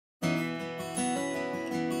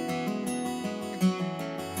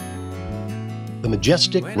the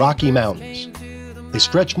majestic Rocky Mountains. They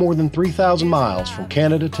stretch more than 3,000 miles from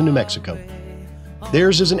Canada to New Mexico.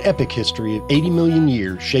 Theirs is an epic history of 80 million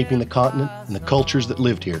years shaping the continent and the cultures that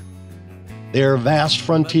lived here. They are a vast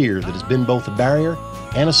frontier that has been both a barrier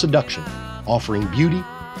and a seduction, offering beauty,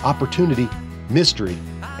 opportunity, mystery,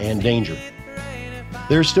 and danger.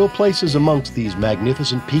 There are still places amongst these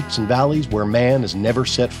magnificent peaks and valleys where man has never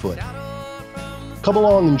set foot. Come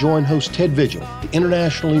along and join host Ted Vigil, the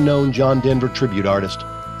internationally known John Denver tribute artist,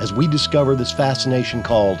 as we discover this fascination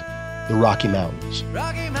called the Rocky Mountains.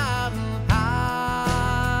 Rocky Mountain High,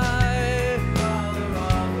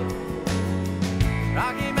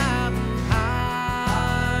 Rocky Mountain High.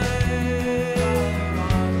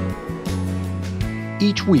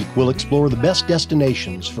 Each week we'll explore the best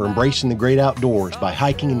destinations for embracing the great outdoors by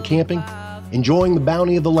hiking and camping, enjoying the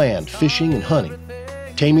bounty of the land, fishing and hunting,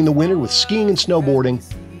 taming the winter with skiing and snowboarding,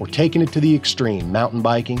 or taking it to the extreme, mountain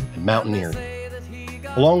biking and mountaineering.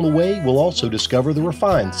 Along the way, we'll also discover the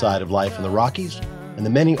refined side of life in the Rockies and the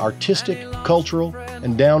many artistic, cultural,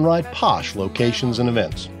 and downright posh locations and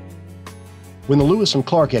events. When the Lewis and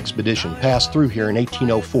Clark expedition passed through here in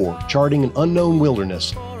 1804, charting an unknown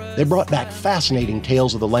wilderness, they brought back fascinating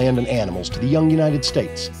tales of the land and animals to the young United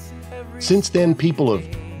States. Since then, people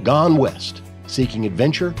have gone west, seeking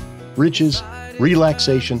adventure, riches,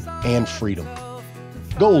 relaxation, and freedom.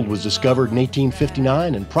 Gold was discovered in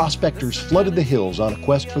 1859, and prospectors flooded the hills on a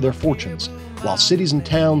quest for their fortunes, while cities and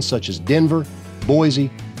towns such as Denver,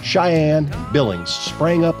 Boise, Cheyenne, and Billings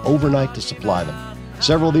sprang up overnight to supply them.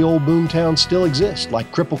 Several of the old boom towns still exist,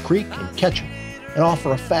 like Cripple Creek and Ketchum, and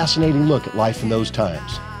offer a fascinating look at life in those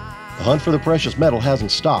times. The hunt for the precious metal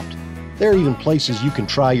hasn't stopped. There are even places you can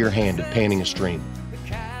try your hand at panning a stream.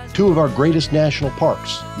 Two of our greatest national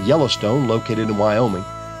parks, the Yellowstone, located in Wyoming,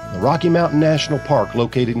 and the Rocky Mountain National Park,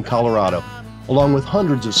 located in Colorado, along with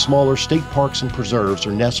hundreds of smaller state parks and preserves,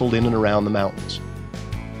 are nestled in and around the mountains.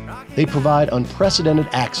 They provide unprecedented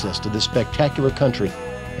access to this spectacular country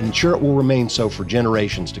and ensure it will remain so for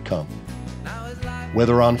generations to come.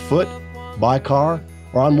 Whether on foot, by car,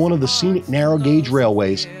 or on one of the scenic narrow-gauge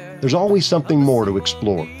railways, there's always something more to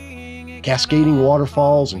explore. Cascading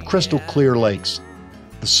waterfalls and crystal-clear lakes,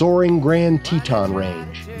 the soaring Grand Teton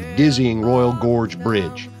Range, and the dizzying Royal Gorge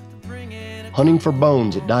Bridge, hunting for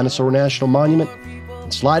bones at Dinosaur National Monument,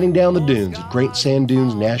 and sliding down the dunes at Great Sand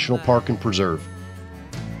Dunes National Park and Preserve.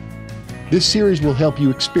 This series will help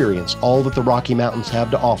you experience all that the Rocky Mountains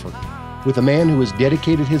have to offer, with a man who has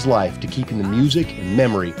dedicated his life to keeping the music and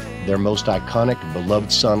memory of their most iconic and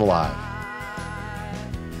beloved son alive.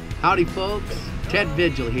 Howdy folks, Ted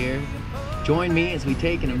Vigil here. Join me as we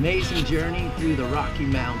take an amazing journey through the Rocky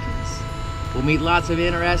Mountains. We'll meet lots of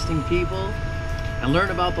interesting people and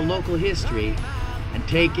learn about the local history and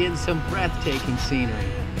take in some breathtaking scenery.